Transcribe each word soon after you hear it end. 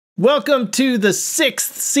Welcome to the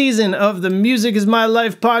 6th season of the Music is My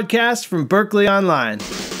Life podcast from Berklee Online.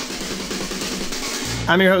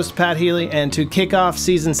 I'm your host, Pat Healy, and to kick off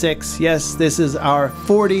season 6, yes, this is our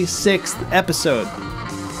 46th episode.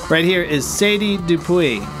 Right here is Sadie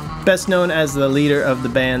Dupuis, best known as the leader of the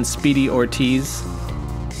band Speedy Ortiz.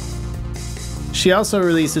 She also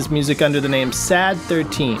releases music under the name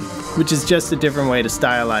SAD13, which is just a different way to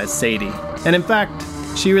stylize Sadie. And in fact,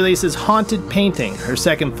 she releases Haunted Painting, her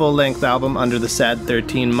second full-length album under the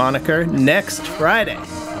SAD13 moniker, next Friday.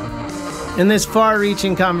 In this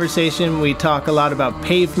far-reaching conversation, we talk a lot about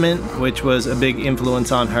Pavement, which was a big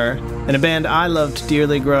influence on her, and a band I loved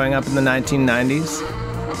dearly growing up in the 1990s.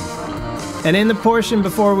 And in the portion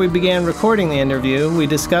before we began recording the interview, we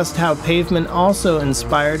discussed how Pavement also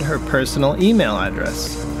inspired her personal email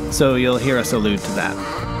address. So you'll hear us allude to that.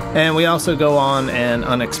 And we also go on an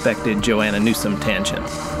unexpected Joanna Newsom tangent.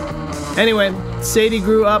 Anyway, Sadie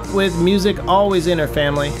grew up with music always in her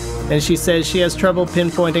family, and she says she has trouble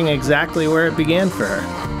pinpointing exactly where it began for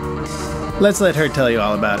her. Let's let her tell you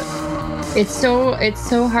all about it. It's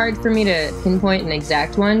so hard for me to pinpoint an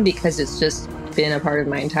exact one because it's just been a part of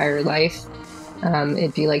my entire life.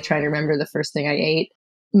 It'd be like trying to remember the first thing I ate.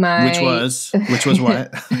 Which was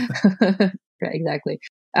what? Right, exactly.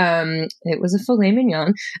 It was a filet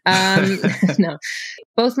mignon. No,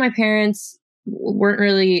 both my parents didn't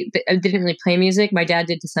really play music. My dad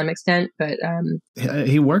did to some extent, but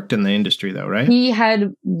he worked in the industry though, right? He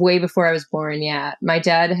had way before I was born. Yeah, my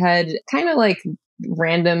dad had kind of like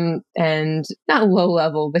random and not low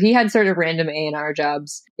level, but he had sort of random A&R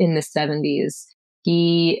jobs in the 70s.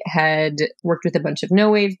 He had worked with a bunch of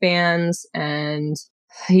no wave bands, and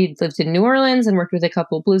he lived in New Orleans and worked with a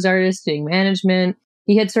couple of blues artists doing management.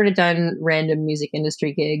 He had sort of done random music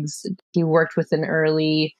industry gigs. He worked with an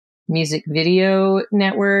early music video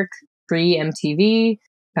network, pre-MTV,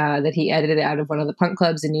 that he edited out of one of the punk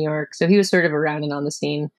clubs in New York. So he was sort of around and on the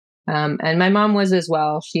scene. And my mom was as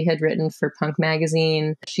well. She had written for Punk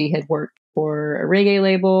Magazine. She had worked for a reggae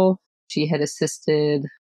label. She had assisted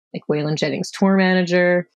like Waylon Jennings' tour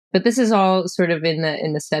manager. But this is all sort of in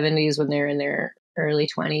the 70s when they're in their early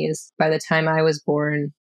 20s. By the time I was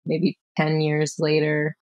born, maybe 10 years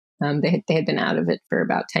later, they had been out of it for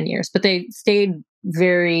about 10 years, but they stayed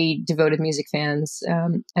very devoted music fans.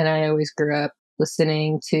 And I always grew up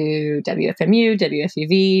listening to WFMU,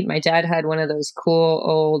 WFUV. My dad had one of those cool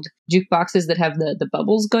old jukeboxes that have the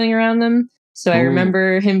bubbles going around them. So I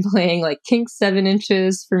remember him playing like Kink's 7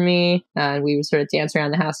 Inches for me. And we would sort of dance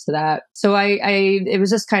around the house to that. So it was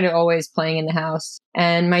just kind of always playing in the house.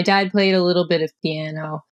 And my dad played a little bit of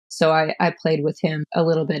piano. So I played with him a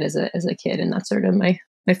little bit as a kid, and that's sort of my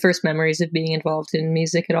first memories of being involved in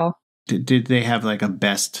music at all. Did they have like a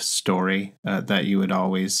best story that you would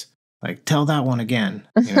always like tell that one again,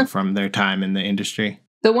 from their time in the industry?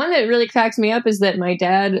 The one that really cracks me up is that my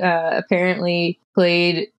dad apparently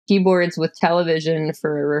played keyboards with television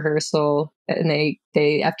for a rehearsal, and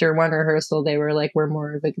they after one rehearsal they were like, "We're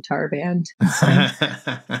more of a guitar band."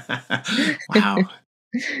 Wow.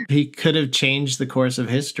 He could have changed the course of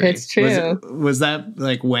history. It's true. Was that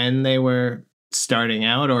like when they were starting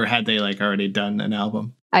out, or had they like already done an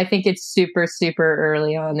album? I think it's super, super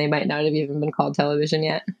early on. They might not have even been called television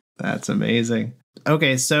yet. That's amazing.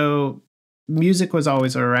 Okay, so music was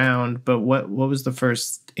always around, but what was the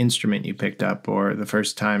first instrument you picked up, or the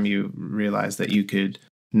first time you realized that you could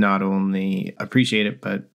not only appreciate it,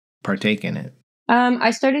 but partake in it?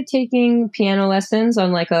 I started taking piano lessons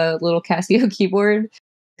on like a little Casio keyboard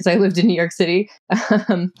because I lived in New York City,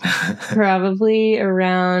 probably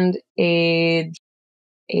around age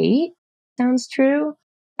 8, sounds true.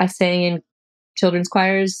 I sang in children's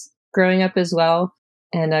choirs growing up as well.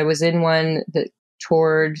 And I was in one that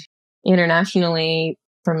toured internationally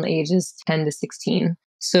from ages 10 to 16.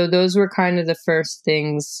 So those were kind of the first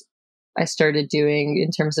things I started doing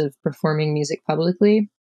in terms of performing music publicly.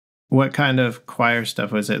 What kind of choir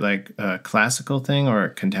stuff? Was it like a classical thing or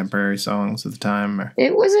contemporary songs at the time? Or?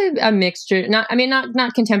 It was a mixture. Not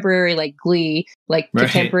contemporary like Glee, like right.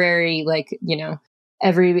 Contemporary, like,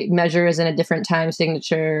 every measure is in a different time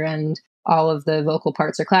signature and all of the vocal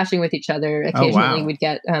parts are clashing with each other. Occasionally we'd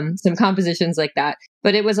get some compositions like that.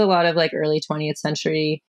 But it was a lot of like early 20th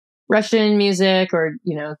century Russian music or,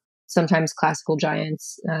 sometimes classical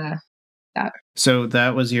giants. So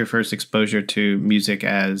that was your first exposure to music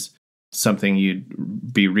as something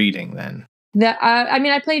you'd be reading then? I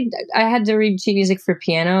had to read sheet music for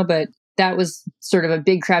piano, but that was sort of a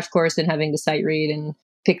big crash course in having to sight read and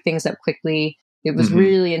pick things up quickly. It was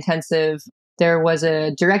really intensive. There was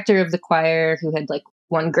a director of the choir who had like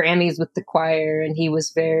won Grammys with the choir, and he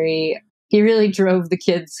was very he really drove the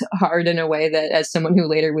kids hard in a way that, as someone who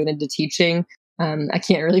later went into teaching, I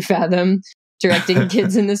can't really fathom directing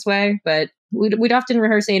kids in this way. But we'd often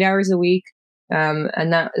rehearse 8 hours a week.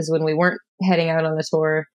 And that is when we weren't heading out on the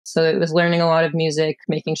tour. So it was learning a lot of music,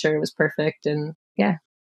 making sure it was perfect. And yeah.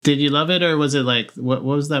 Did you love it, or was it like, what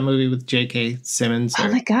was that movie with J.K. Simmons? Oh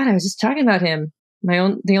my God, I was just talking about him.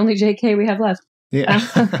 The only J.K. we have left. Yeah.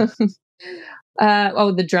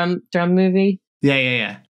 The drum movie.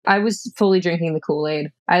 Yeah. I was fully drinking the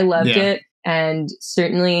Kool-Aid. I loved it. And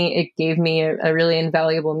certainly it gave me a really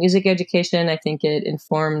invaluable music education. I think it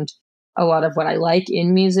informed a lot of what I like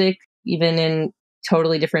in music, even in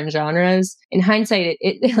totally different genres. In hindsight,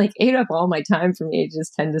 it like ate up all my time from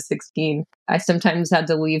ages 10 to 16. I sometimes had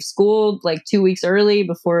to leave school like 2 weeks early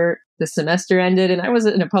before the semester ended. And I was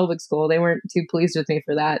in a public school. They weren't too pleased with me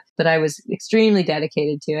for that, but I was extremely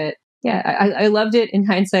dedicated to it. Yeah, I loved it. In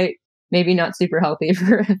hindsight, maybe not super healthy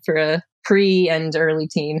for a pre and early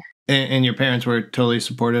teen. And your parents were totally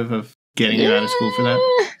supportive of getting you out of school for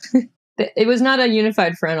that? It was not a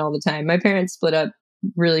unified front all the time. My parents split up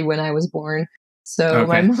really when I was born. So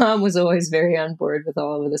my mom was always very on board with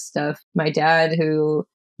all of this stuff. My dad, who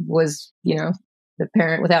was, the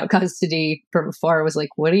parent without custody from afar, was like,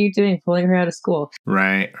 what are you doing pulling her out of school?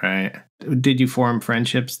 Right. Did you form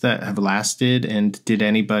friendships that have lasted? And did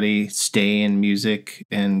anybody stay in music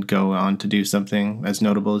and go on to do something as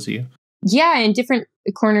notable as you? Yeah, in different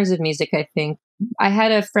corners of music, I think. I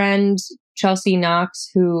had a friend, Chelsea Knox,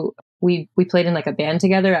 who we played in like a band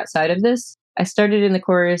together outside of this. I started in the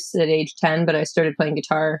chorus at age 10, but I started playing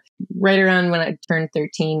guitar right around when I turned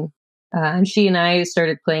 13. And she and I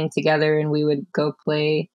started playing together, and we would go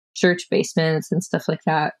play church basements and stuff like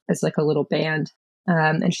that as like a little band.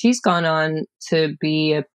 And she's gone on to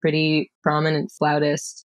be a pretty prominent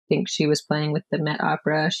flautist. I think she was playing with the Met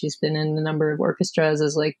Opera. She's been in a number of orchestras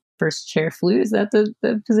as like first chair flute. Is that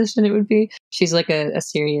the position it would be? She's like a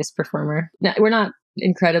serious performer. Now, we're not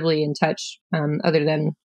incredibly in touch other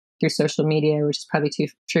than through social media, which is probably too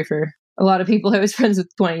true for a lot of people I was friends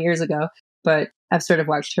with 20 years ago. But I've sort of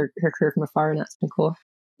watched her career from afar, and that's been cool.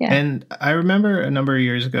 Yeah. And I remember a number of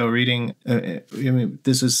years ago reading,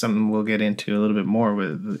 this is something we'll get into a little bit more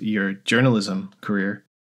with your journalism career.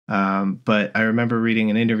 But I remember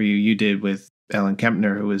reading an interview you did with Ellen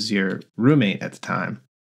Kempner, who was your roommate at the time.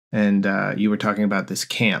 And you were talking about this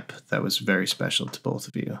camp that was very special to both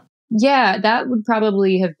of you. Yeah, that would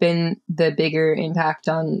probably have been the bigger impact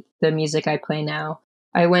on the music I play now.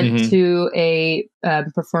 I went to a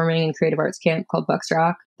performing and creative arts camp called Bucks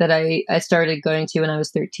Rock that I started going to when I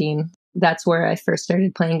was 13. That's where I first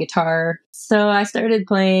started playing guitar. So I started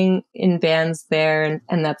playing in bands there,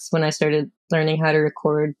 and that's when I started learning how to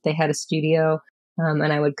record. They had a studio,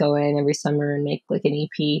 and I would go in every summer and make like an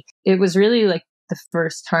EP. It was really like the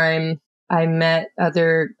first time I met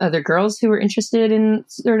other girls who were interested in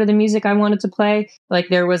sort of the music I wanted to play. Like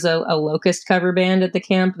there was a Locust cover band at the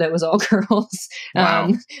camp that was all girls.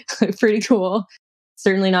 Wow. Pretty cool.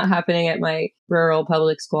 Certainly not happening at my rural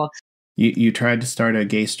public school. You tried to start a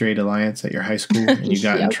gay-straight alliance at your high school and you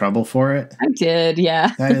got in trouble for it? I did,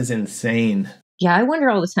 yeah. That is insane. Yeah, I wonder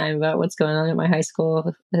all the time about what's going on at my high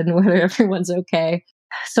school and whether everyone's okay.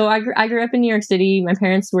 So I grew up in New York City. My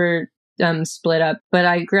parents were split up, but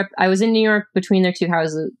I was in New York between their two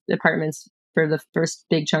apartments for the first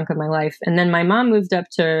big chunk of my life. And then my mom moved up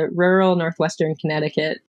to rural Northwestern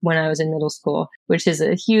Connecticut when I was in middle school, which is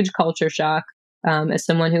a huge culture shock. As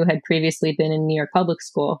someone who had previously been in New York public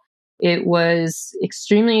school, it was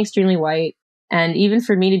extremely, extremely white. And even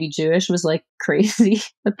for me to be Jewish was like crazy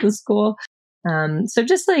at the school. So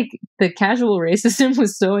just like the casual racism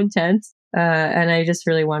was so intense. And I just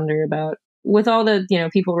really wonder about, with all the,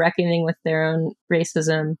 people reckoning with their own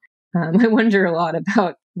racism, I wonder a lot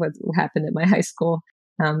about what happened at my high school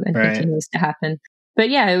and continues to happen. But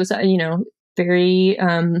yeah, it was, very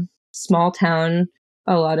small town,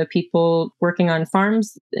 a lot of people working on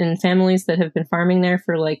farms and families that have been farming there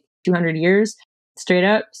for like 200 years straight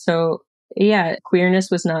up. So yeah, queerness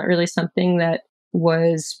was not really something that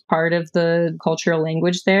was part of the cultural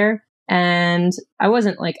language there. And I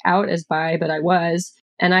wasn't like out as bi, but I was.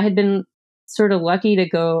 And I had been sort of lucky to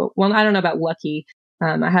go, well, I don't know about lucky.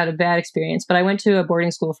 I had a bad experience, but I went to a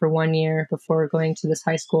boarding school for 1 year before going to this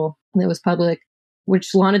high school that was public,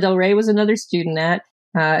 which Lana Del Rey was another student at.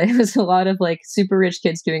 It was a lot of like super rich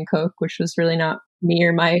kids doing coke, which was really not me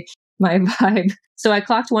or my vibe. So I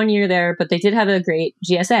clocked 1 year there, but they did have a great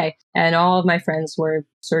GSA, and all of my friends were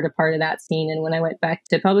sort of part of that scene. And when I went back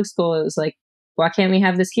to public school, it was like, why can't we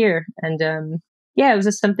have this here? And it was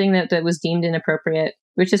just something that was deemed inappropriate,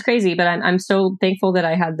 which is crazy. But I'm so thankful that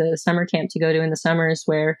I had the summer camp to go to in the summers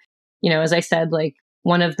where as I said, like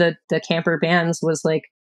one of the camper bands was like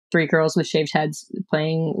 3 girls with shaved heads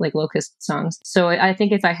playing like Locust songs. So I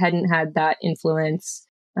think if I hadn't had that influence,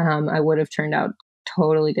 I would have turned out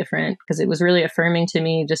totally different, because it was really affirming to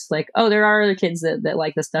me, just like, oh, there are other kids that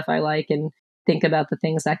like the stuff I like and think about the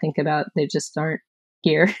things I think about. They just aren't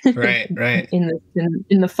here. Right. in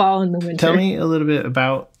the fall and the winter. Tell me a little bit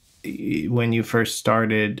about when you first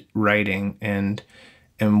started writing, and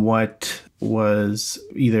what was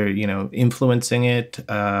either, influencing it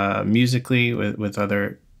musically with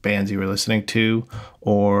other bands you were listening to,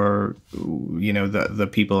 or, the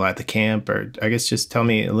people at the camp, or I guess just tell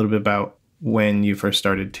me a little bit about when you first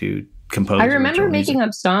started to compose. I remember making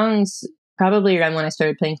up songs probably around when I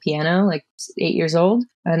started playing piano, like 8 years old.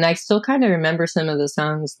 And I still kind of remember some of the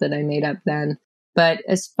songs that I made up then. But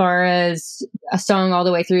as far as a song all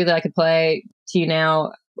the way through that I could play to you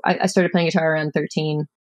now, I started playing guitar around 13.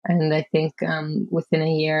 And I think within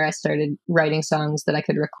a year, I started writing songs that I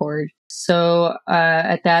could record. So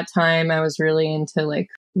at that time, I was really into like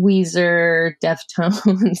Weezer,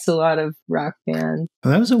 Deftones, a lot of rock bands.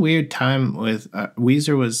 Well, that was a weird time with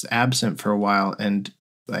Weezer was absent for a while, and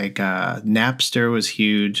like Napster was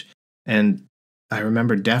huge. And I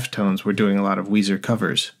remember Deftones were doing a lot of Weezer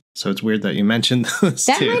covers. So it's weird that you mentioned those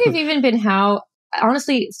That two. might have even been how,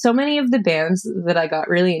 honestly, so many of the bands that I got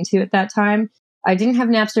really into at that time, I didn't have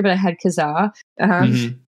Napster, but I had Kazaa.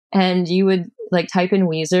 And you would like type in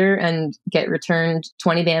Weezer and get returned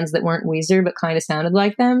 20 bands that weren't Weezer, but kind of sounded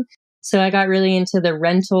like them. So I got really into the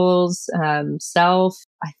Rentals, Self,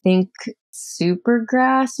 I think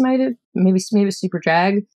Supergrass might have, maybe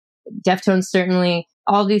Superdrag, Deftones certainly,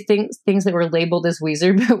 all these things that were labeled as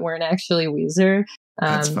Weezer, but weren't actually Weezer.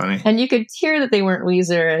 That's funny. And you could hear that they weren't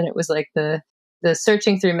Weezer, and it was like the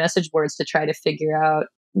searching through message boards to try to figure out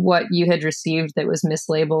what you had received that was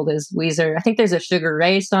mislabeled as Weezer. I think there's a Sugar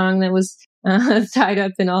Ray song that was tied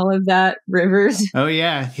up in all of that, Rivers. Oh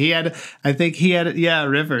yeah, Rivers.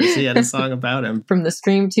 He had a song about him from the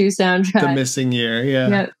Scream 2 soundtrack. The Missing Year, yeah.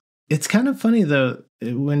 Yep. It's kind of funny though,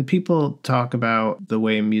 when people talk about the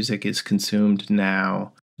way music is consumed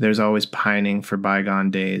now, there's always pining for bygone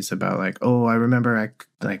days about like, oh, I remember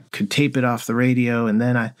I could tape it off the radio, and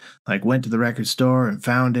then I like went to the record store and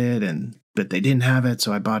found it, but they didn't have it,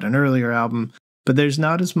 so I bought an earlier album. But there's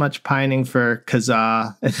not as much pining for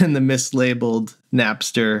Kazaa and the mislabeled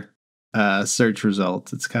Napster search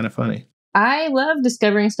results. It's kind of funny. I love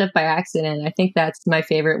discovering stuff by accident. I think that's my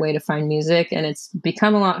favorite way to find music, and it's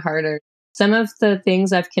become a lot harder. Some of the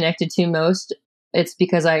things I've connected to most, it's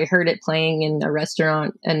because I heard it playing in a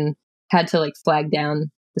restaurant and had to like flag down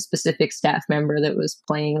the specific staff member that was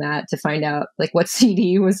playing that to find out like what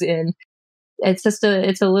CD was in. It's just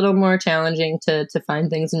it's a little more challenging to find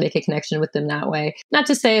things and make a connection with them that way. Not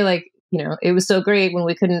to say like, it was so great when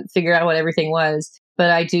we couldn't figure out what everything was,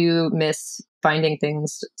 but I do miss finding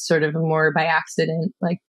things sort of more by accident,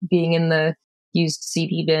 like being in the used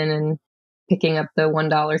CD bin and picking up the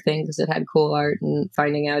 $1 thing because it had cool art and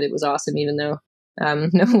finding out it was awesome, even though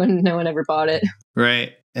no one ever bought it.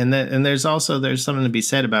 Right. And there's something to be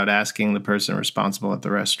said about asking the person responsible at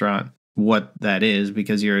the restaurant what that is,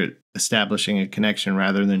 because you're establishing a connection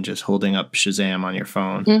rather than just holding up Shazam on your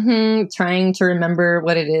phone. Mm-hmm. Trying to remember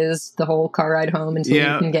what it is the whole car ride home until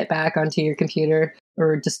you can get back onto your computer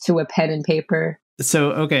or just to a pen and paper.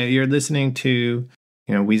 So, okay, you're listening to,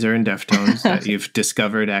 Weezer and Deftones that you've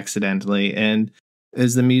discovered accidentally. And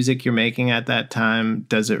is the music you're making at that time,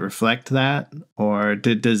 does it reflect that? Or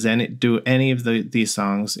do any of these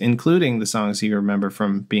songs, including the songs you remember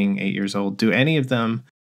from being 8 years old, do any of them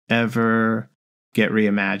ever get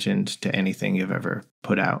reimagined to anything you've ever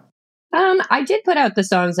put out? I did put out the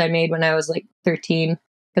songs I made when I was like 13,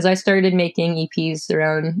 because I started making EPs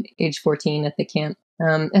around age 14 at the camp.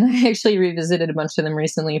 And I actually revisited a bunch of them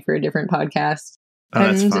recently for a different podcast. Oh,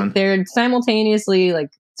 that's fun. They're simultaneously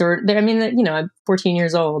like I'm 14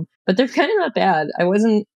 years old, but they're kind of not bad. I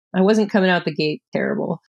wasn't coming out the gate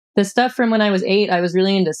terrible. The stuff from when I was 8, I was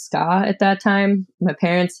really into ska at that time. My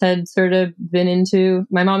parents had sort of been into,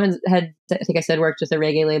 my mom had I think I said, worked with a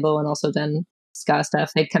reggae label and also done ska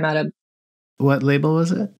stuff. They'd come out of. What label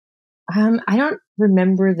was it? I don't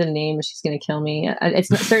remember the name. She's going to kill me. It's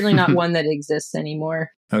certainly not one that exists anymore.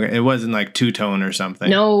 Okay. It wasn't like Two Tone or something.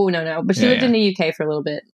 No. But she lived in the UK for a little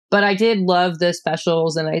bit. But I did love the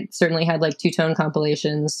specials, and I certainly had like Two Tone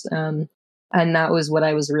compilations. And that was what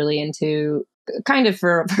I was really into kind of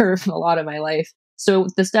for a lot of my life. So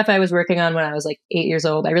the stuff I was working on when I was like 8 years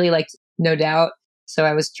old, I really liked No Doubt. So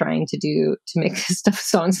I was trying to make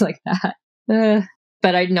songs like that.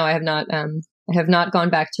 But I have not gone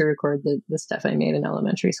back to record the stuff I made in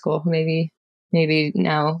elementary school. Maybe maybe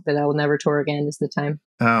now that I will never tour again is the time.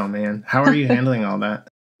 Oh man, how are you handling all that?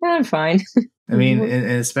 I'm fine. I mean, and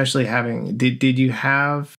especially did you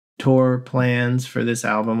have tour plans for this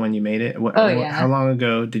album when you made it? Yeah. How long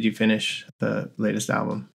ago did you finish the latest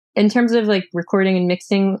album? In terms of like recording and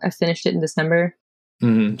mixing, I finished it in December.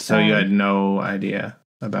 Mm-hmm. So you had no idea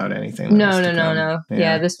about anything? No.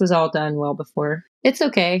 Yeah, this was all done well before. It's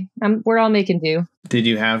okay. We're all making do. Did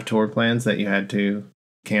you have tour plans that you had to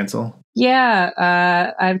cancel?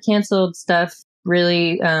 Yeah, I've canceled stuff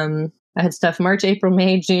really. I had stuff March, April,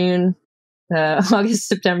 May, June, August,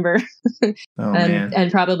 September,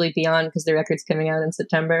 and probably beyond because the record's coming out in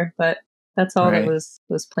September. But that's all that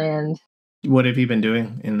was planned. What have you been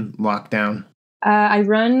doing in lockdown? I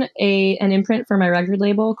run an imprint for my record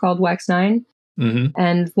label called Wax 9. Mm-hmm.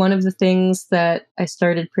 And one of the things that I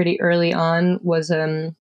started pretty early on was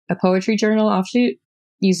a poetry journal offshoot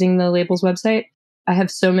using the label's website. I have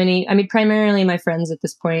so many, primarily my friends at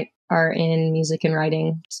this point are in music and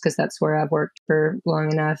writing, just because that's where I've worked for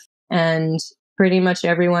long enough. And pretty much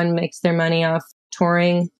everyone makes their money off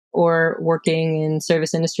touring or working in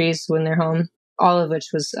service industries when they're home, all of which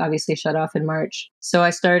was obviously shut off in March. So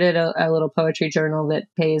I started a little poetry journal that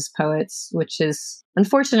pays poets, which is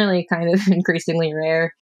unfortunately kind of increasingly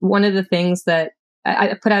rare. One of the things that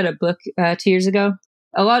I put out a book 2 years ago.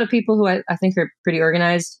 A lot of people who I think are pretty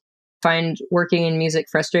organized find working in music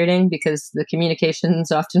frustrating because the communication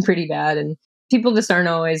is often pretty bad and people just aren't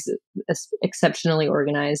always exceptionally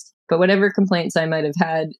organized. But whatever complaints I might have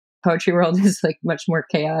had, poetry world is like much more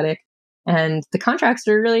chaotic. And the contracts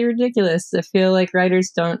are really ridiculous. I feel like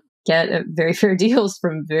writers don't get very fair deals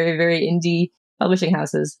from very, very indie publishing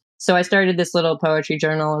houses. So I started this little poetry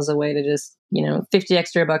journal as a way to just, $50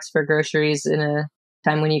 extra for groceries in a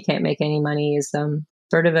time when you can't make any money is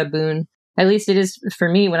sort of a boon. At least it is for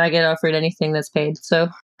me when I get offered anything that's paid. So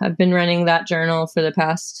I've been running that journal for the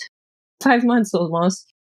past 5 months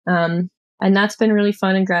almost. And that's been really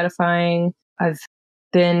fun and gratifying. I've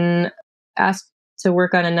been asked to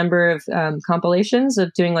work on a number of compilations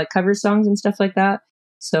of doing like cover songs and stuff like that.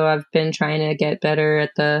 So I've been trying to get better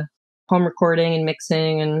at the home recording and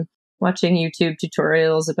mixing and watching YouTube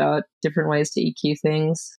tutorials about different ways to EQ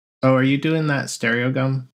things. Oh, are you doing that Stereo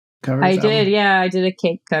Gum cover? I did, yeah. I did a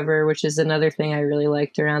Cake cover, which is another thing I really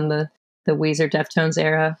liked around the Weezer Deftones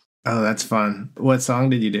era. Oh, that's fun. What song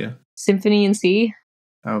did you do? Symphony in C.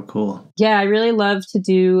 Oh, cool. Yeah, I really love to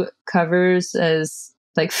do covers as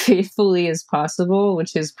like faithfully as possible,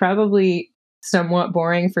 which is probably somewhat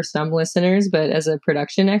boring for some listeners, but as a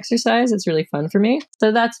production exercise, it's really fun for me.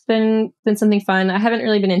 So that's been something fun. I haven't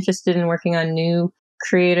really been interested in working on new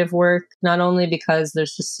creative work, not only because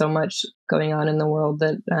there's just so much going on in the world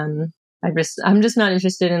that I'm just not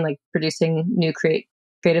interested in like producing new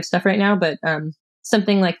creative stuff right now, but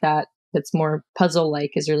something like that's more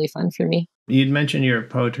puzzle-like is really fun for me. You'd mentioned your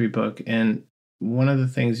poetry book, and one of the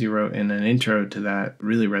things you wrote in an intro to that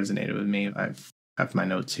really resonated with me. I have my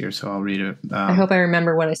notes here, so I'll read it. I hope I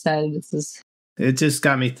remember what I said. It just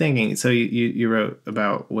got me thinking. So you wrote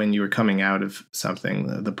about when you were coming out of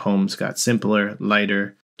something, the poems got simpler,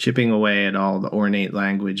 lighter, chipping away at all the ornate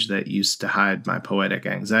language that used to hide my poetic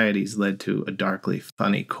anxieties led to a darkly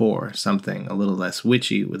funny core, something a little less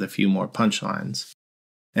witchy with a few more punchlines.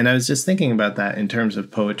 And I was just thinking about that in terms of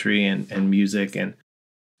poetry and music and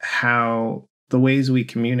how the ways we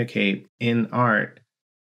communicate in art,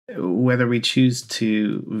 whether we choose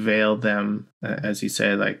to veil them, as you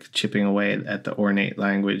say, like chipping away at the ornate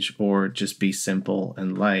language, or just be simple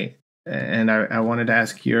and light. And I wanted to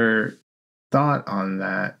ask your thought on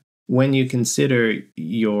that. When you consider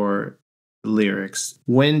your lyrics,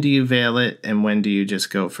 when do you veil it and when do you just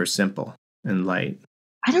go for simple and light?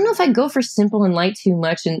 I don't know if I go for simple and light too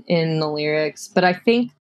much in the lyrics, but I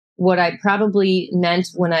think what I probably meant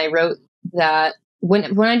when I wrote that,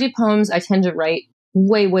 when I do poems, I tend to write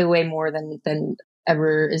way, way, way more than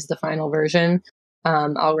ever is the final version.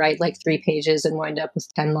 I'll write like 3 pages and wind up with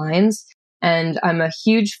 10 lines. And I'm a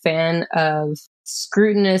huge fan of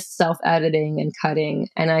scrutinous self-editing and cutting.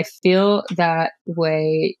 And I feel that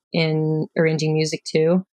way in arranging music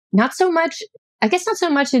too. Not so much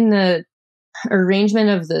in the arrangement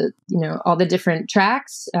of the, all the different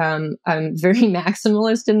tracks. I'm very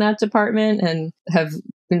maximalist in that department and have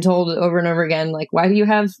been told over and over again, like, why do you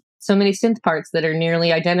have so many synth parts that are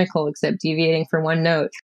nearly identical except deviating for one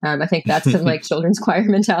note? I think that's some like children's choir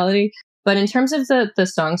mentality. But in terms of the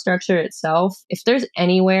song structure itself, if there's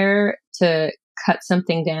anywhere to cut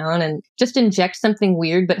something down and just inject something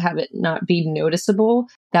weird but have it not be noticeable,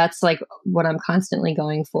 that's like what I'm constantly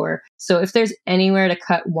going for. So if there's anywhere to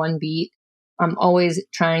cut one beat, I'm always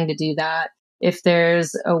trying to do that. if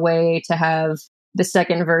there's a way to have the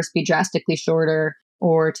second verse be drastically shorter,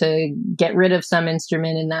 or to get rid of some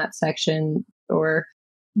instrument in that section, or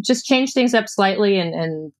just change things up slightly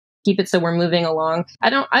and keep it so we're moving along. I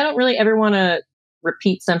don't really ever want to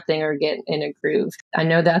repeat something or get in a groove. I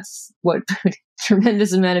know that's what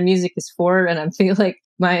tremendous amount of music is for, and I feel like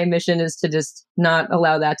my mission is to just not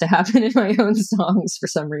allow that to happen in my own songs for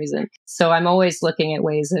some reason. So I'm always looking at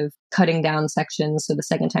ways of cutting down sections so the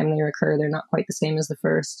second time they recur, they're not quite the same as the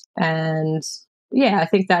first. And yeah, I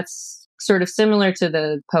think that's sort of similar to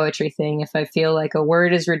the poetry thing. If I feel like a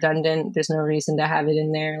word is redundant, there's no reason to have it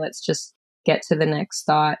in there. Let's just get to the next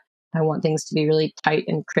thought. I want things to be really tight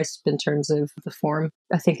and crisp in terms of the form.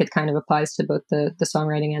 I think it kind of applies to both the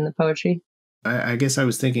songwriting and the poetry. I guess I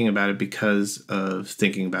was thinking about it because of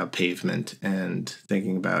thinking about Pavement and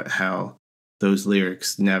thinking about how those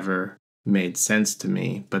lyrics never made sense to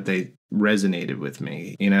me, but they resonated with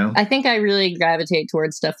me, you know? I think I really gravitate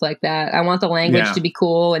towards stuff like that. I want the language to be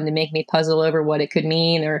cool and to make me puzzle over what it could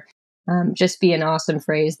mean, or just be an awesome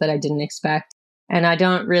phrase that I didn't expect. And I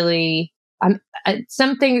don't really...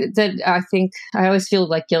 something that I think I always feel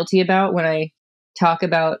like guilty about when I talk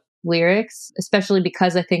about lyrics, especially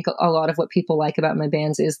because I think a lot of what people like about my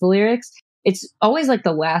bands is the lyrics. It's always like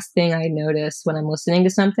the last thing I notice when I'm listening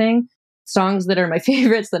to something. Songs that are my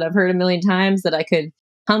favorites that I've heard a million times that I could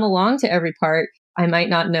hum along to every part, I might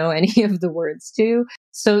not know any of the words to.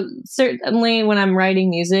 So certainly when I'm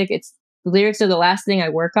writing music, the lyrics are the last thing I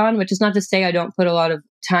work on, which is not to say I don't put a lot of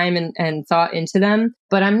time and thought into them,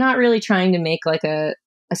 but I'm not really trying to make like a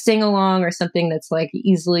sing-along or something that's like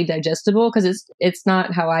easily digestible, because it's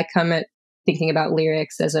not how I come at thinking about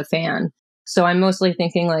lyrics as a fan. So I'm mostly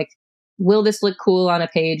thinking like, will this look cool on a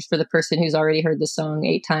page for the person who's already heard the song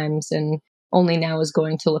 8 times and only now is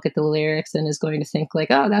going to look at the lyrics and is going to think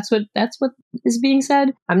like, oh, that's what is being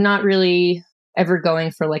said. I'm not really ever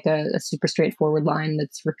going for like a super straightforward line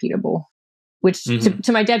that's repeatable, which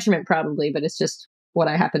to my detriment probably, but it's just what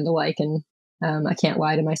I happen to like, and I can't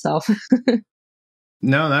lie to myself.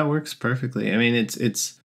 No, that works perfectly. I mean,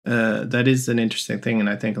 it's that is an interesting thing, and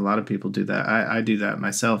I think a lot of people do that. I do that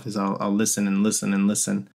myself. Is I'll listen and listen and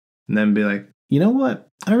listen, and then be like, you know what?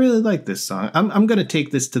 I really like this song. I'm going to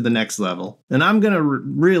take this to the next level, and I'm going to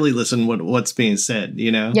really listen what's being said.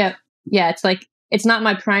 You know? Yeah. It's like it's not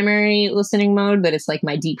my primary listening mode, but it's like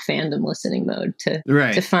my deep fandom listening mode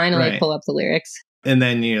to finally pull up the lyrics. And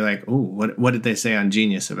then you're like, oh, what did they say on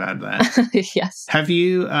Genius about that? Yes. Have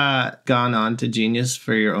you gone on to Genius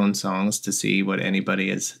for your own songs to see what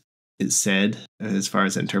anybody has said as far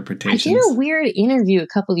as interpretations? I did a weird interview a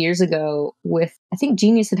couple years ago with, I think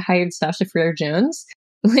Genius had hired Sasha Frere-Jones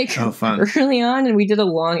early on, and we did a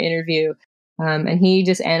long interview. And he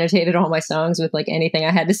just annotated all my songs with like anything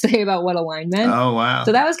I had to say about what a line meant. Oh, wow.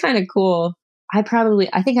 So that was kind of cool. I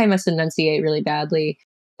think I must enunciate really badly.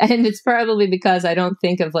 And it's probably because I don't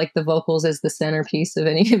think of like the vocals as the centerpiece of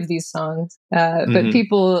any of these songs. But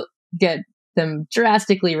people get them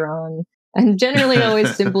drastically wrong and generally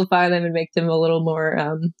always simplify them and make them a little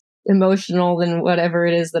more emotional than whatever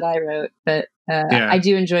it is that I wrote. But I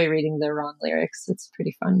do enjoy reading the wrong lyrics. It's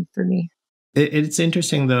pretty fun for me. It's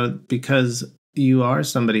interesting, though, because you are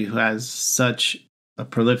somebody who has such a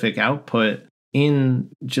prolific output in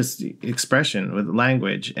just expression with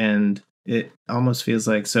language, and it almost feels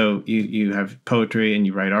like, so you have poetry and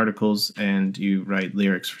you write articles and you write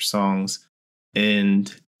lyrics for songs,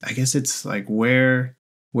 and I guess it's like where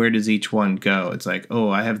does each one go? It's like, oh,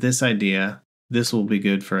 I have this idea, this will be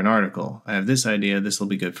good for an article. I have this idea, this will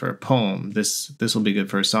be good for a poem. This will be good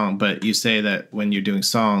for a song. But you say that when you're doing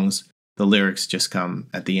songs, the lyrics just come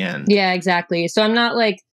at the end. Yeah, exactly. So I'm not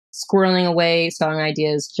like squirreling away song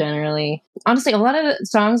ideas generally. Honestly, a lot of the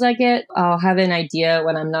songs I get, I'll have an idea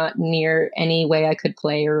when I'm not near any way I could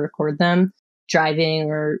play or record them,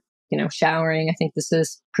 driving or, showering. I think this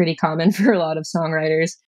is pretty common for a lot of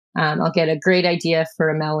songwriters. I'll get a great idea for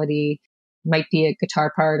a melody, might be a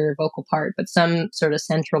guitar part or a vocal part, but some sort of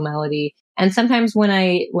central melody. And sometimes when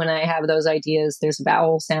I have those ideas, there's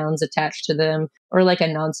vowel sounds attached to them or like a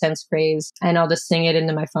nonsense phrase, and I'll just sing it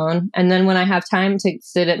into my phone. And then when I have time to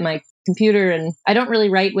sit at my computer, and I don't really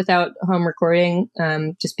write without home recording,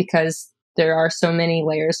 just because there are so many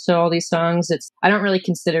layers to all these songs. I don't really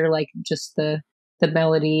consider like just the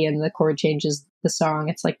melody and the chord changes the song.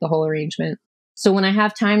 It's like the whole arrangement. So when I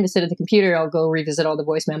have time to sit at the computer, I'll go revisit all the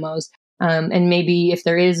voice memos. And maybe if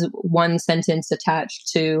there is one sentence attached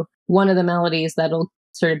to one of the melodies, that'll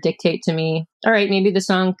sort of dictate to me, all right, maybe the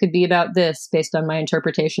song could be about this based on my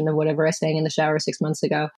interpretation of whatever I sang in the shower 6 months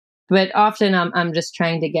ago. But often I'm just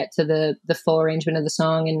trying to get to the full arrangement of the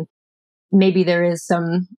song. And maybe there is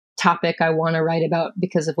some topic I want to write about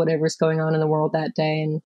because of whatever's going on in the world that day.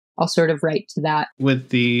 And I'll sort of write to that. With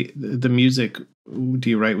the music, do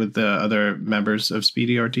you write with the other members of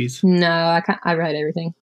Speedy Ortiz? No, I write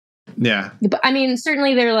everything. Yeah. But I mean,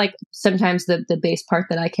 certainly they're like, sometimes the bass part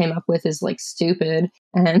that I came up with is like stupid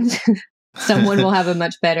and someone will have a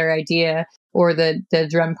much better idea, or the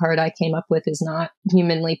drum part I came up with is not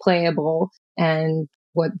humanly playable and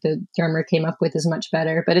what the drummer came up with is much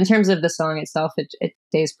better. But in terms of the song itself, it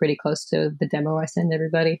stays pretty close to the demo I send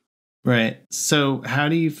everybody. Right. So how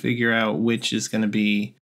do you figure out which is going to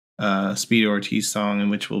be a Speedy Ortiz song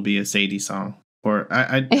and which will be a Sadie song? Or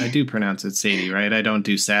I do pronounce it Sadie, right? I don't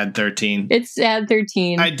do SAD13. It's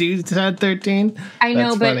SAD13. I do SAD13. I know,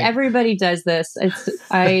 That's but funny. Everybody does this.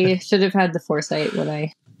 I should have had the foresight when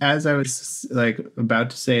I... As I was like about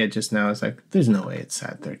to say it just now, it's like, there's no way it's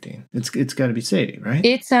SAD13. It's got to be Sadie, right?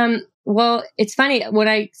 It's well, it's funny when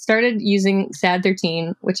I started using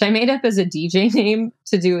SAD13, which I made up as a DJ name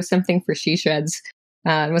to do something for She Shreds.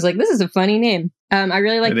 I was like, this is a funny name. I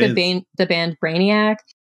really like the band Brainiac,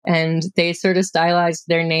 and they sort of stylized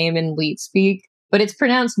their name in Leet speak, but it's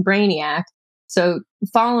pronounced Brainiac. So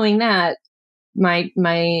following that, my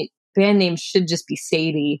band name should just be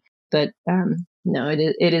Sadie, but no,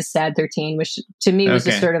 it is SAD13, which to me was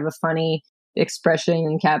just sort of a funny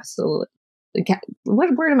expression encapsulate.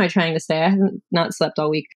 What word am I trying to say? I haven't not slept all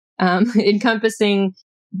week. Encompassing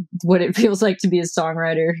what it feels like to be a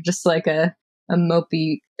songwriter, just like a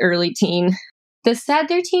mopey early teen. The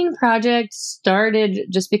SAD13 project started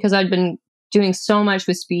just because I'd been doing so much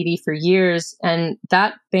with Speedy for years, and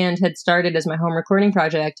that band had started as my home recording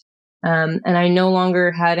project, and I no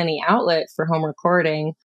longer had any outlet for home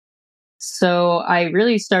recording. So I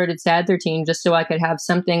really started SAD13 just so I could have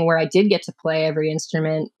something where I did get to play every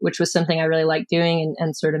instrument, which was something I really liked doing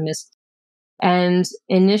and sort of missed. And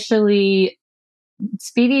initially,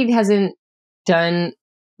 Speedy hasn't done,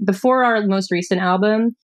 before our most recent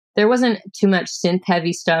album, there wasn't too much synth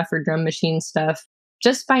heavy stuff or drum machine stuff.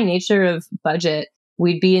 Just by nature of budget,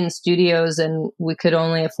 we'd be in studios and we could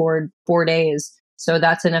only afford 4 days. So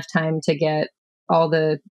that's enough time to get all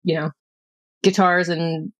the, guitars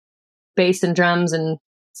and bass and drums and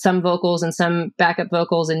some vocals and some backup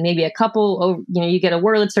vocals and maybe a couple, you get a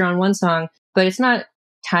Wurlitzer on one song, but it's not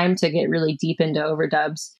time to get really deep into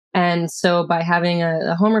overdubs. And so by having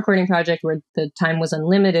a home recording project where the time was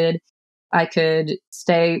unlimited, I could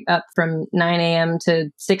stay up from 9 a.m. to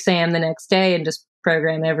 6 a.m. the next day and just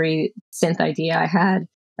program every synth idea I had.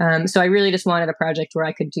 So I really just wanted a project where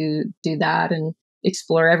I could do that and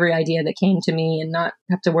explore every idea that came to me and not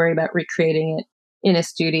have to worry about recreating it in a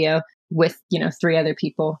studio with, 3 other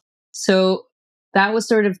people. So that was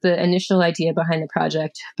sort of the initial idea behind the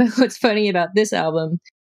project. But what's funny about this album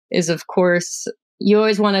is, of course, you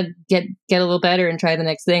always want to get a little better and try the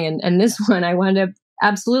next thing. And this one, I wound up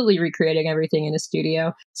absolutely recreating everything in a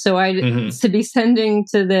studio. So to be sending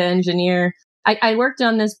to the engineer, I worked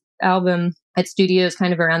on this album at studios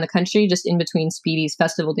kind of around the country, just in between Speedy's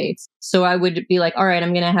festival dates. So I would be like, all right,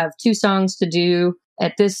 I'm going to have 2 songs to do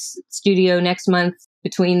at this studio next month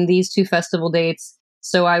between these 2 festival dates.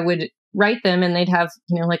 So I would write them and they'd have,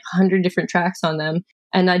 like 100 different tracks on them.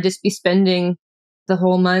 And I'd just be spending the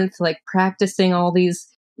whole month, like practicing all these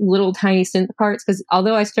little tiny synth parts. Because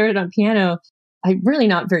although I started on piano, I'm really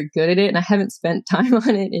not very good at it. And I haven't spent time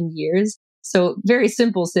on it in years. So very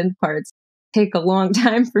simple synth parts take a long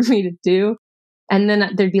time for me to do. And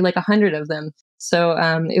then there'd be like 100 of them. So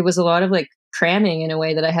it was a lot of like cramming in a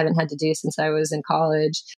way that I haven't had to do since I was in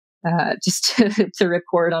college, just to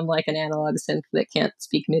record on like an analog synth that can't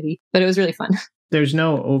speak MIDI. But it was really fun. There's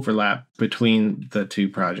no overlap between the 2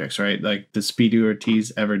 projects, right? Like, does Speedy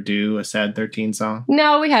Ortiz ever do a SAD13 song?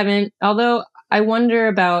 No, we haven't. Although I wonder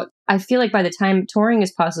about, I feel like by the time touring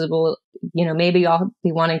is possible, maybe I'll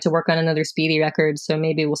be wanting to work on another Speedy record. So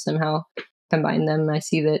maybe we'll somehow combine them. I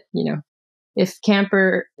see that, if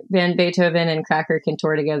Camper, Van Beethoven, and Cracker can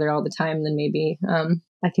tour together all the time, then maybe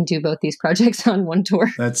I can do both these projects on one tour.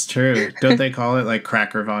 That's true. Don't they call it like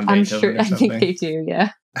Cracker Von Beethoven? I'm sure. Or something? I think they do, yeah.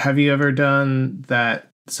 Have you ever done that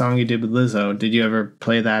song you did with Lizzo? Did you ever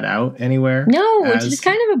play that out anywhere? No, which is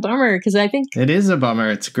kind of a bummer because I think... It is a bummer.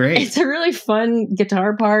 It's great. It's a really fun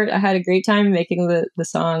guitar part. I had a great time making the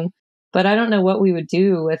song, but I don't know what we would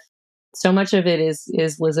do with... So much of it is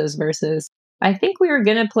Lizzo's verses. I think we were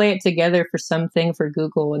going to play it together for something for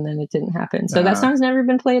Google, and then it didn't happen. So that song's never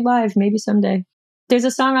been played live. Maybe someday. There's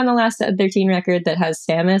a song on the last SAD13 record that has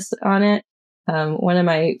Samus on it. One of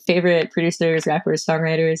my favorite producers, rappers,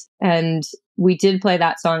 songwriters. And we did play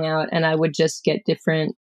that song out, and I would just get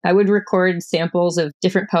different I would record samples of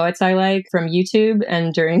different poets I like from YouTube,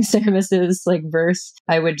 and during Samus's like verse,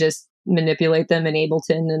 I would just manipulate them in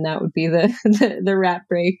Ableton, and that would be the rap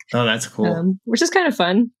break. Oh, that's cool. Which is kind of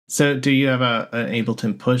fun. So do you have an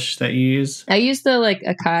Ableton push that you use? I use the like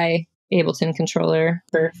Akai Ableton controller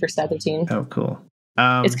for SAD13. Oh, cool.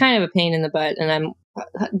 It's kind of a pain in the butt, and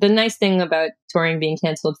the nice thing about touring being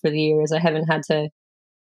canceled for the year is I haven't had to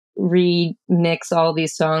remix all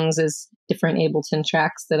these songs as different Ableton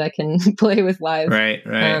tracks that I can play with live. Right.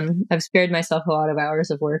 I've spared myself a lot of hours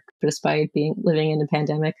of work despite living in a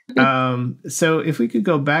pandemic. So if we could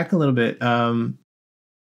go back a little bit,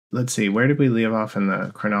 let's see, where did we leave off in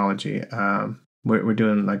the chronology? We're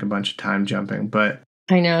doing like a bunch of time jumping, but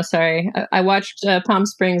I know, sorry. I watched Palm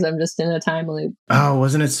Springs. I'm just in a time loop. Oh,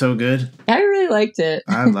 wasn't it so good? I really liked it.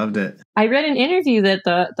 I loved it. I read an interview that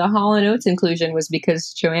the Hall & Oates inclusion was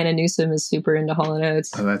because Joanna Newsom is super into Hall &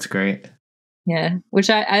 Oates. Oh, that's great. Yeah, which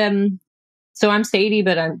I am. So I'm Sadie,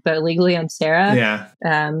 but legally I'm Sarah. Yeah.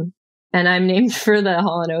 And I'm named for the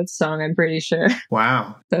Hall & Oates song, I'm pretty sure.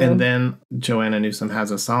 Wow. So, and then Joanna Newsom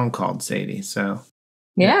has a song called Sadie, so...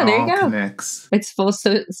 Yeah, there you go. Connects. It's full.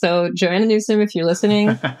 So Joanna Newsom, if you're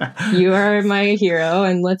listening, you are my hero,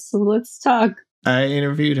 and let's talk. I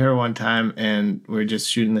interviewed her one time, and we're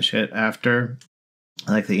just shooting the shit after,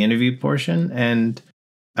 like the interview portion, and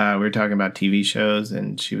we were talking about TV shows,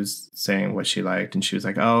 and she was saying what she liked, and she was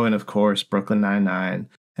like, "Oh, and of course, Brooklyn Nine-Nine."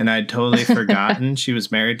 And I'd totally forgotten she was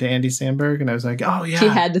married to Andy Samberg, and I was like, "Oh yeah." She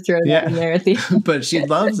had to throw that in there at the end. But she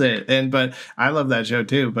loves it, but I love that show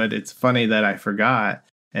too. But it's funny that I forgot.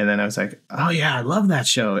 And then I was like, "Oh yeah, I love that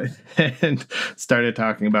show," and started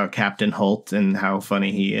talking about Captain Holt and how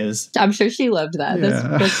funny he is. I'm sure she loved that.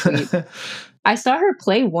 Yeah. That's sweet. I saw her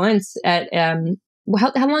play once at how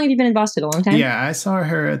long have you been in Boston? A long time? Yeah, I saw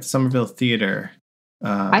her at Somerville Theater.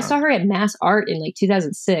 I saw her at Mass Art in like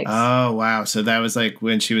 2006. Oh wow! So that was like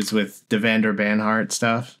when she was with Devander Banhart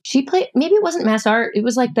stuff. She played. Maybe it wasn't Mass Art. It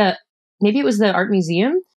was like maybe it was the art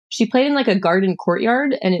museum. She played in like a garden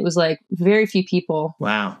courtyard, and it was like very few people.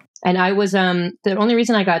 Wow. And I was, the only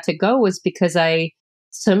reason I got to go was because I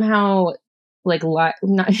somehow like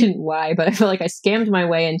didn't lie, but I feel like I scammed my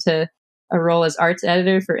way into a role as arts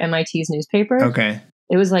editor for MIT's newspaper. Okay.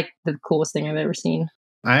 It was like the coolest thing I've ever seen.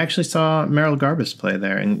 I actually saw Meryl Garbus play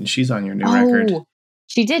there, and she's on your new record.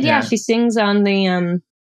 She did. Yeah. She sings on the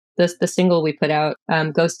single we put out,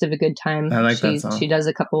 Ghost of a Good Time. I like that song. She does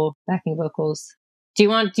a couple backing vocals. Do you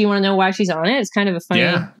want to know why she's on it? It's kind of a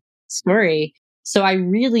funny story. So I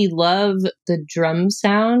really love the drum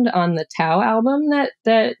sound on the Tao album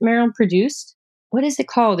that Meryl produced. What is it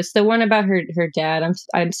called? It's the one about her dad.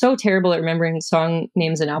 I'm so terrible at remembering song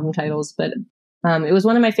names and album titles, but it was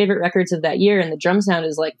one of my favorite records of that year, and the drum sound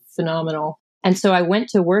is like phenomenal. And so I went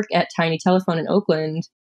to work at Tiny Telephone in Oakland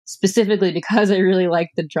specifically because I really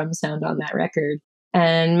liked the drum sound on that record.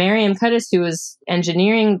 And Miriam Cudis, who was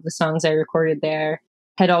engineering the songs I recorded there,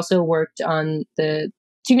 had also worked on the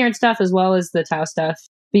Tune-Yard stuff as well as the Tao stuff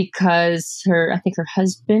because I think her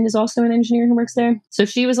husband is also an engineer who works there. So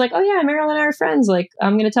she was like, "Oh yeah, Meryl and I are friends. Like,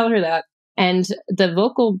 I'm going to tell her that." And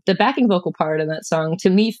the backing vocal part in that song to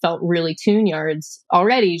me felt really Tune-Yards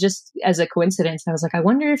already, just as a coincidence. I was like, I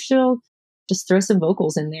wonder if she'll just throw some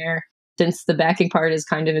vocals in there, since the backing part is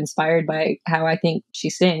kind of inspired by how I think she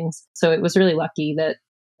sings. So it was really lucky that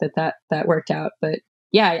worked out. But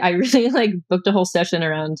yeah, I really like booked a whole session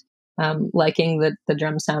around liking the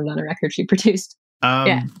drum sound on a record she produced.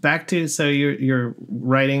 Back to, so you're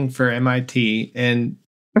writing for MIT, and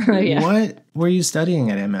what were you studying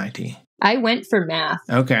at MIT? I went for math.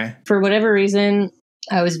 Okay. For whatever reason,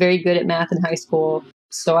 I was very good at math in high school,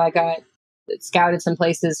 so I got scouted some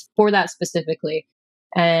places for that specifically.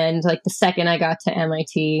 And like the second I got to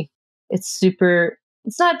MIT, it's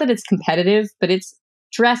not that it's competitive, but it's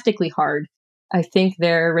drastically hard. I think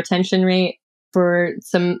their retention rate for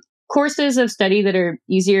some courses of study that are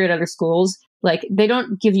easier at other schools, like they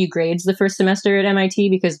don't give you grades the first semester at MIT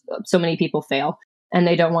because so many people fail and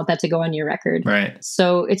they don't want that to go on your record. Right.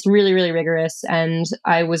 So it's really, really rigorous, and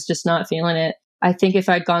I was just not feeling it. I think if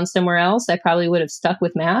I'd gone somewhere else, I probably would have stuck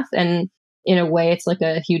with math. And in a way, it's like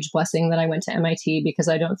a huge blessing that I went to MIT, because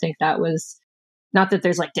I don't think that was, not that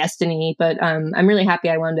there's like destiny, but I'm really happy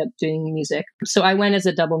I wound up doing music. So I went as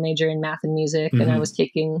a double major in math and music, and I was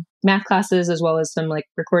taking math classes as well as some like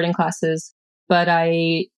recording classes. But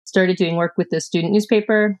I started doing work with the student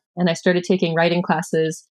newspaper, and I started taking writing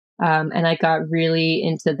classes, and I got really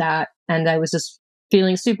into that. And I was just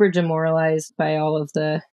feeling super demoralized by all of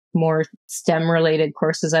the more STEM related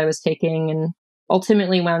courses I was taking, and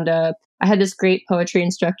ultimately wound up, I had this great poetry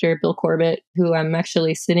instructor, Bill Corbett, who I'm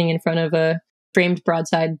actually sitting in front of a framed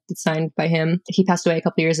broadside that's signed by him. He passed away a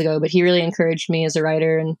couple years ago, but he really encouraged me as a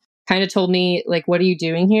writer and kind of told me, like, what are you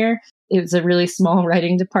doing here? It was a really small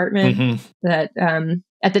writing department that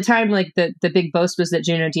at the time, like the big boast was that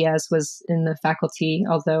Juno Diaz was in the faculty,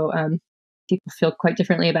 although people feel quite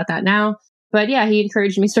differently about that now. But yeah, he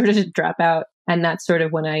encouraged me sort of to drop out. And that's sort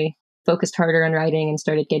of when I focused harder on writing and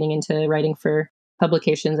started getting into writing for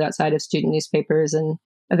publications outside of student newspapers, and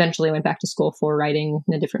eventually went back to school for writing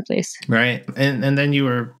in a different place. Right. And then you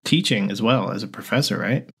were teaching as well as a professor,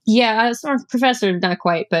 right? Yeah, I was a professor, not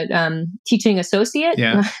quite, but teaching associate.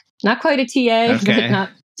 Yeah. Not quite a TA, Okay. but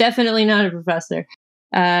definitely not a professor.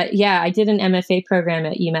 Yeah, I did an MFA program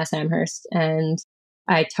at UMass Amherst, and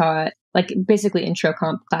I taught like basically intro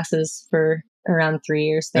comp classes for around 3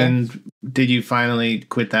 years there. And did you finally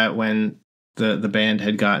quit that when the band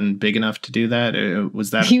had gotten big enough to do that? Or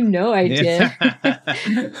was that... I did.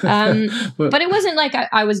 But it wasn't like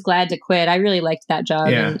I was glad to quit. I really liked that job,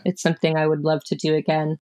 and it's something I would love to do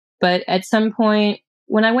again. But at some point,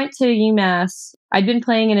 when I went to UMass, I'd been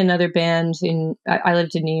playing in another band. I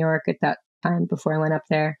lived in New York at that time before I went up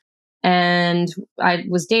there. And I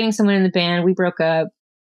was dating someone in the band. We broke up.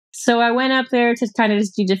 So I went up there to kind of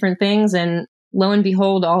just do different things. And lo and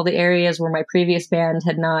behold, all the areas where my previous band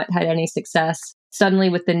had not had any success. Suddenly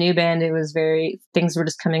with the new band, things were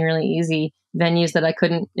just coming really easy. Venues that I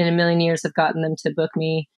couldn't in a million years have gotten them to book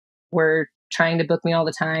me were trying to book me all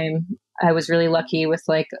the time. I was really lucky with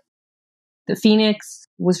like the Phoenix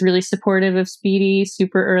was really supportive of Speedy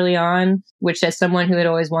super early on, which as someone who had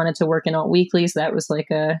always wanted to work in alt weeklies, that was like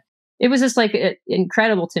it was just like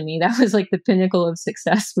incredible to me. That was like the pinnacle of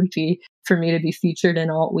success would be for me to be featured in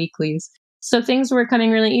alt weeklies. So things were coming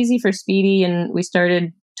really easy for Speedy, and we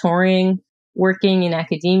started touring, working in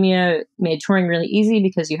academia. It made touring really easy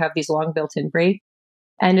because you have these long built-in breaks.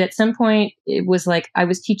 And at some point it was like I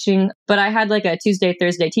was teaching, but I had like a Tuesday,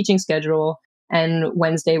 Thursday teaching schedule. And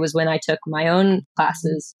Wednesday was when I took my own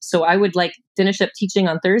classes. So I would like finish up teaching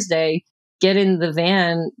on Thursday, get in the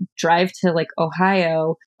van, drive to like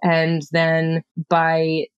Ohio. And then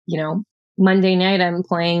by, Monday night, I'm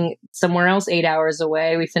playing somewhere else 8 hours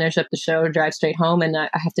away. We finish up the show, drive straight home, and I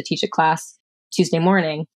have to teach a class Tuesday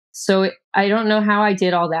morning. So I don't know how I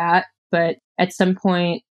did all that, but at some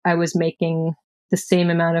point I was making the same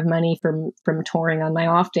amount of money from touring on my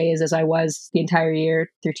off days as I was the entire year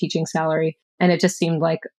through teaching salary. And it just seemed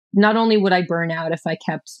like not only would I burn out if I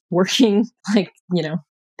kept working like,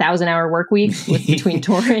 1,000-hour work weeks between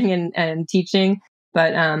touring and teaching,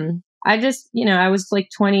 but I just, I was like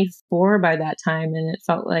 24 by that time, and it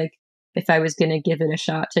felt like if I was going to give it a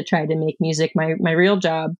shot to try to make music my real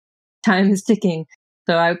job, time is ticking.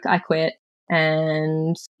 So I quit,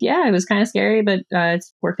 and yeah, it was kind of scary, but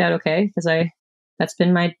it's worked out okay because that's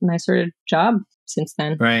been my sort of job since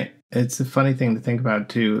then. Right. It's a funny thing to think about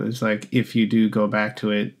too. It's like if you do go back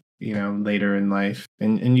to it, later in life,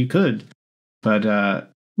 and you could, but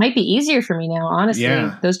might be easier for me now, honestly.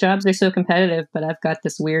 Yeah. Those jobs are so competitive, but I've got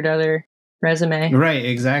this weird other resume. Right,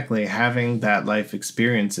 exactly. Having that life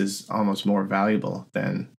experience is almost more valuable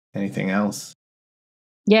than anything else.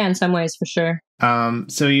 Yeah, in some ways, for sure.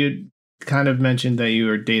 So you kind of mentioned that you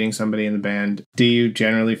were dating somebody in the band. Do you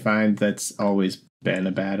generally find that's always been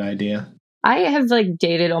a bad idea? I have like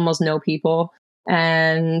dated almost no people,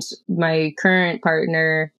 and my current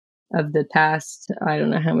partner of the past, I don't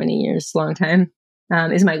know how many years, long time,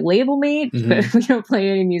 is my label mate, but we don't play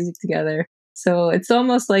any music together. So it's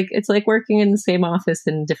almost like it's like working in the same office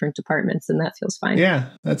in different departments, and that feels fine. Yeah,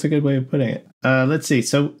 that's a good way of putting it. Let's see.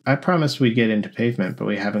 So I promised we'd get into Pavement, but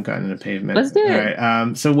we haven't gotten into Pavement. Let's do it. All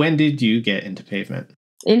right. So when did you get into Pavement?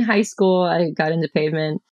 In high school, I got into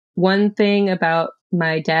Pavement. One thing about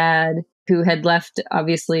my dad, who had left,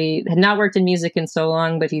 obviously, had not worked in music in so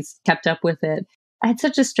long, but he's kept up with it. I had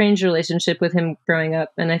such a strange relationship with him growing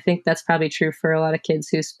up. And I think that's probably true for a lot of kids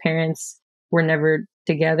whose parents were never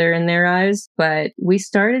together in their eyes. But we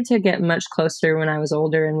started to get much closer when I was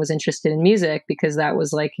older and was interested in music, because that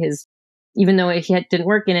was like his, even though didn't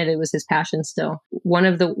work in it, it was his passion still.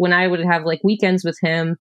 When I would have like weekends with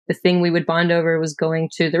him, the thing we would bond over was going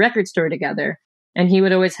to the record store together. And he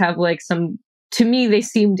would always have like to me, they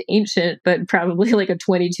seemed ancient, but probably like a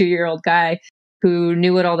 22-year-old guy who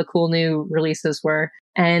knew what all the cool new releases were.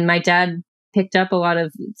 And my dad picked up a lot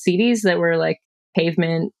of CDs that were like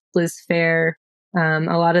Pavement, Liz Phair, a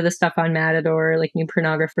lot of the stuff on Matador, like New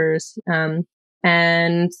Pornographers.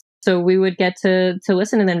 And so we would get to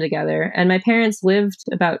listen to them together. And my parents lived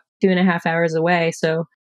about 2.5 hours away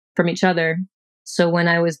from each other. So when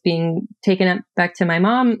I was being taken up back to my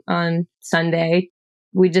mom on Sunday,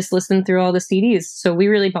 we just listened through all the CDs. So we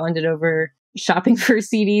really bonded over shopping for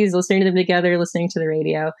CDs, listening to them together, listening to the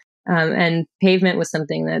radio. And Pavement was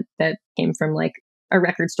something that came from like a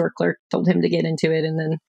record store clerk told him to get into it. And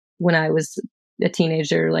then when I was a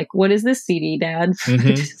teenager, like, what is this CD, Dad?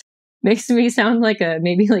 Mm-hmm. Makes me sound like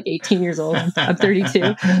maybe like 18 years old. I'm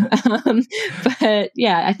 32. But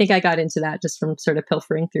yeah, I think I got into that just from sort of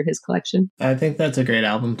pilfering through his collection. I think that's a great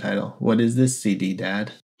album title. What is this CD,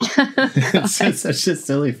 Dad? It's just such a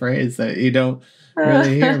silly phrase that you don't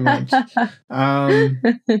really hear much.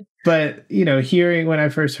 But, hearing when I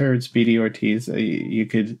first heard Speedy Ortiz, you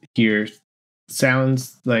could hear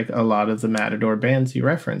sounds like a lot of the Matador bands you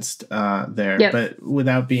referenced there, yep. But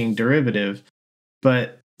without being derivative.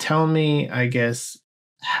 But tell me, I guess,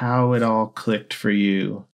 how it all clicked for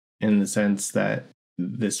you in the sense that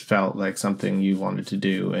this felt like something you wanted to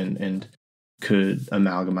do and could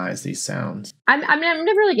amalgamize these sounds. I'm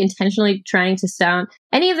never like intentionally trying to sound,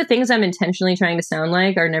 any of the things I'm intentionally trying to sound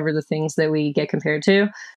like are never the things that we get compared to.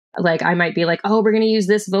 Like I might be like, oh, we're going to use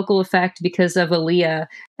this vocal effect because of Aaliyah,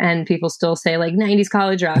 and people still say like 90s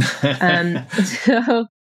college rock.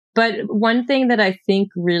 But one thing that I think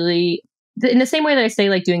really, in the same way that I say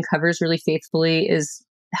like doing covers really faithfully is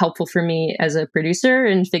helpful for me as a producer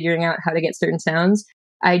and figuring out how to get certain sounds.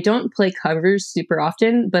 I don't play covers super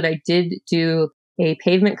often, but I did do a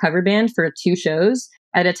Pavement cover band for 2 shows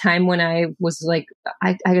at a time when I was like,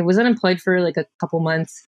 I was unemployed for like a couple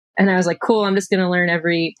months. And I was like, cool, I'm just going to learn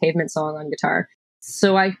every Pavement song on guitar.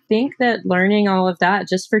 So I think that learning all of that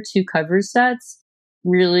just for 2 cover sets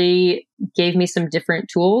really gave me some different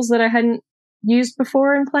tools that I hadn't used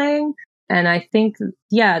before in playing. And I think,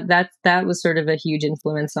 yeah, that was sort of a huge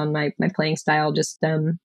influence on my playing style. Just,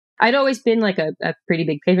 I'd always been like a pretty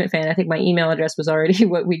big Pavement fan. I think my email address was already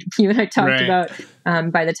what you and I talked about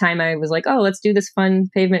by the time I was like, oh, let's do this fun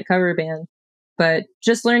Pavement cover band. But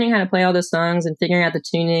just learning how to play all those songs and figuring out the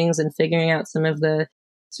tunings and figuring out some of the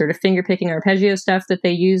sort of finger picking arpeggio stuff that they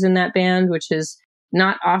use in that band, which is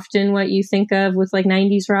not often what you think of with like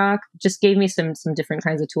 90s rock, just gave me some different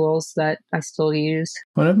kinds of tools that I still use.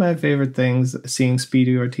 One of my favorite things seeing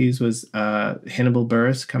Speedy Ortiz was Hannibal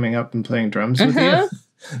Burress coming up and playing drums with you.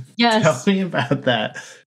 Yes. Tell me about that.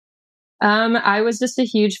 I was just a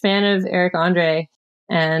huge fan of Eric Andre,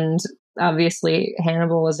 and obviously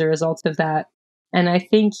Hannibal was a result of that. And I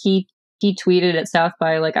think he tweeted at South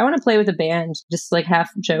by like, I want to play with a band, just like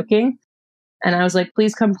half joking. And I was like,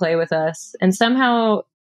 please come play with us. And somehow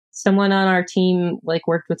someone on our team like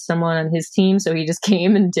worked with someone on his team. So he just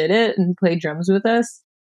came and did it and played drums with us.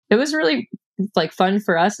 It was really like fun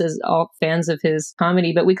for us as all fans of his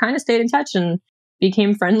comedy, but we kind of stayed in touch and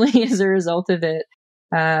became friendly as a result of it.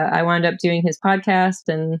 I wound up doing his podcast,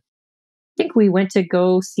 and I think we went to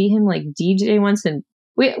go see him like DJ once, and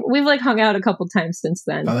we've like hung out a couple times since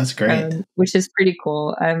then. Oh, that's great. Which is pretty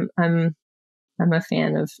cool. I'm a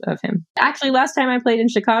fan of him. Actually, last time I played in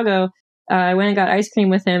Chicago, I went and got ice cream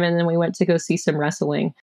with him, and then we went to go see some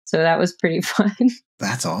wrestling. So that was pretty fun.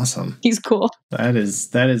 That's awesome. He's cool. That's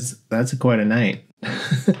quite a night.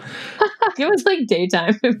 It was like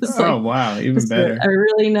daytime. It was wow, even better. A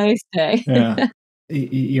really nice day. Yeah.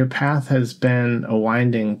 Your path has been a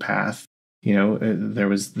winding path.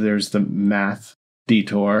 There's the math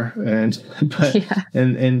detour, and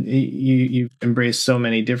you've embraced so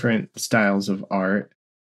many different styles of art,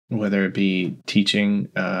 whether it be teaching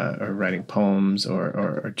or writing poems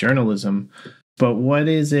or journalism. But what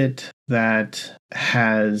is it that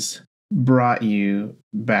has brought you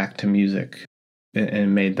back to music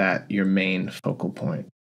and made that your main focal point?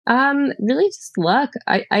 Really just luck.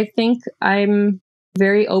 I think I'm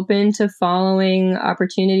very open to following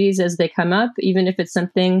opportunities as they come up, even if it's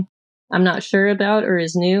something I'm not sure about or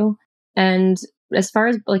is new. And as far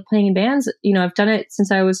as like playing in bands, I've done it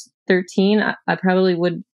since I was 13. I probably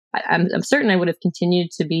would, I'm certain I would have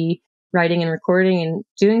continued to be writing and recording and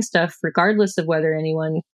doing stuff regardless of whether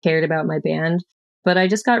anyone cared about my band. But I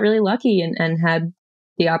just got really lucky and had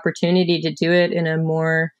the opportunity to do it in a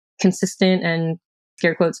more consistent and,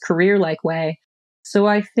 scare quotes, career-like way. So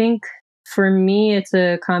I think for me, it's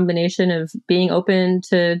a combination of being open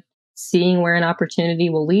to seeing where an opportunity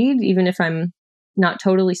will lead, even if I'm not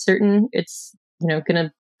totally certain it's, going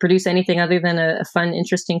to produce anything other than a fun,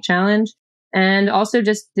 interesting challenge. And also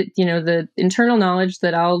just, the internal knowledge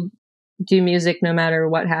that I'll do music no matter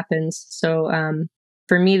what happens. So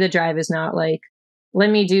for me, the drive is not like, let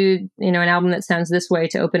me do, an album that sounds this way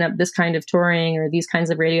to open up this kind of touring or these kinds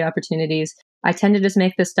of radio opportunities. I tend to just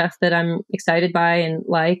make the stuff that I'm excited by and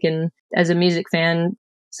like, and as a music fan,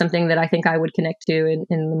 something that I think I would connect to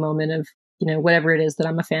in the moment of, whatever it is that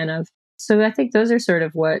I'm a fan of. So I think those are sort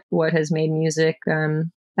of what has made music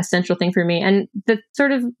a central thing for me. And the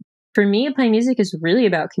sort of for me, playing music is really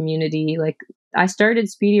about community. Like, I started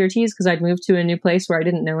Speedy Ortiz because I'd moved to a new place where I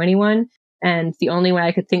didn't know anyone. And the only way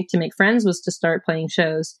I could think to make friends was to start playing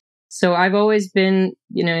shows. So I've always been,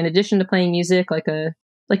 in addition to playing music, like a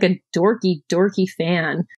dorky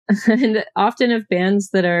fan, and often of bands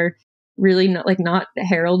that are really not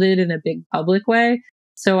heralded in a big public way.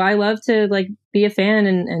 So I love to be a fan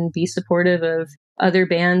and be supportive of other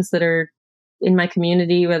bands that are in my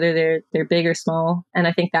community, whether they're big or small. And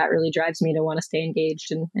I think that really drives me to want to stay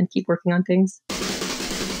engaged and keep working on things.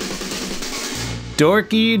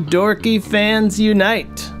 Dorky fans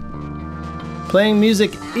unite. Playing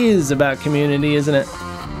music is about community, isn't it?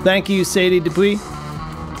 Thank you, Sadie Dupuis.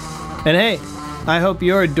 And hey, I hope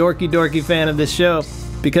you're a dorky fan of this show,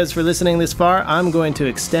 because for listening this far, I'm going to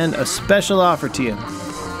extend a special offer to you.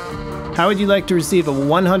 How would you like to receive a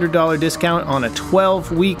 $100 discount on a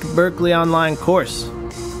 12-week Berklee Online course?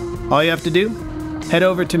 All you have to do? Head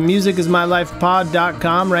over to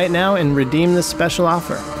musicismylifepod.com right now and redeem this special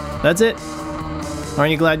offer. That's it.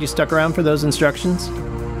 Aren't you glad you stuck around for those instructions?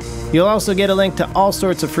 You'll also get a link to all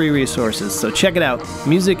sorts of free resources, so check it out,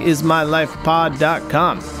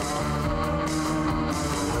 musicismylifepod.com.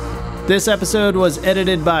 This episode was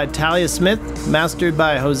edited by Talia Smith, mastered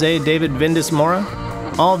by Jose David Vindis Mora.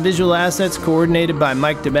 All visual assets coordinated by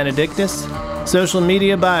Mike DeBenedictis. Social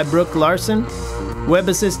media by Brooke Larson. Web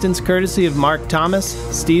assistance courtesy of Mark Thomas,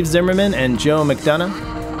 Steve Zimmerman, and Joe McDonough.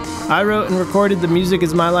 I wrote and recorded the Music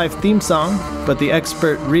Is My Life theme song, but the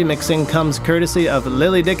expert remixing comes courtesy of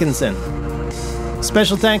Lily Dickinson.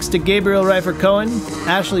 Special thanks to Gabriel Reifer Cohen,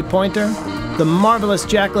 Ashley Pointer, the marvelous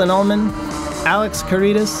Jacqueline Ullman, Alex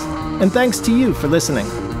Caritas, and thanks to you for listening.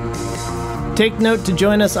 Take note to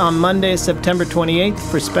join us on Monday, September 28th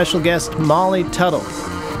for special guest Molly Tuttle.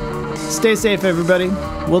 Stay safe, everybody.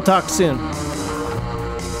 We'll talk soon.